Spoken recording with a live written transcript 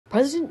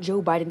President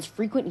Joe Biden's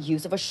frequent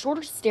use of a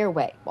shorter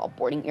stairway while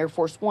boarding Air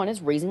Force One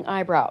is raising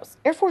eyebrows.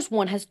 Air Force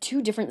One has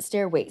two different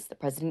stairways the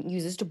president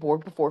uses to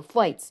board before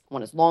flights.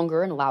 One is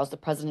longer and allows the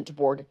president to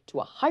board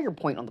to a higher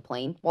point on the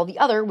plane, while the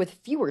other, with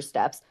fewer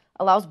steps,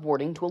 allows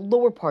boarding to a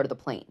lower part of the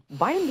plane.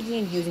 Biden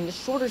began using the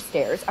shorter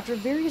stairs after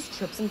various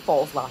trips and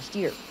falls last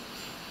year.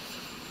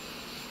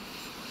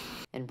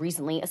 And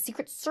recently, a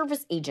Secret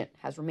Service agent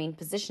has remained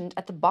positioned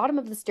at the bottom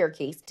of the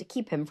staircase to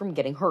keep him from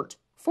getting hurt.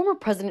 Former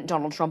President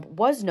Donald Trump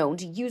was known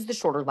to use the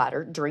shorter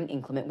ladder during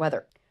inclement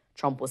weather.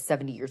 Trump was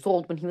 70 years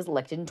old when he was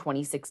elected in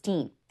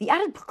 2016. The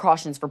added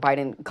precautions for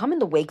Biden come in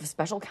the wake of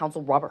special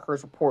counsel Robert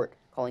Hur's report,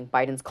 calling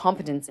Biden's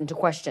competence into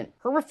question.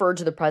 Hur referred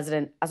to the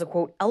president as a,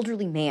 quote,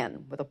 elderly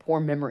man with a poor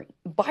memory.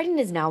 Biden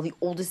is now the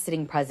oldest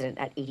sitting president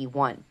at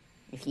 81.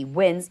 If he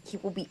wins, he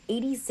will be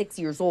 86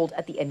 years old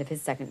at the end of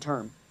his second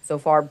term. So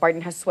far,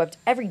 Biden has swept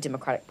every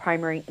Democratic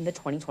primary in the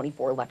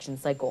 2024 election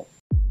cycle.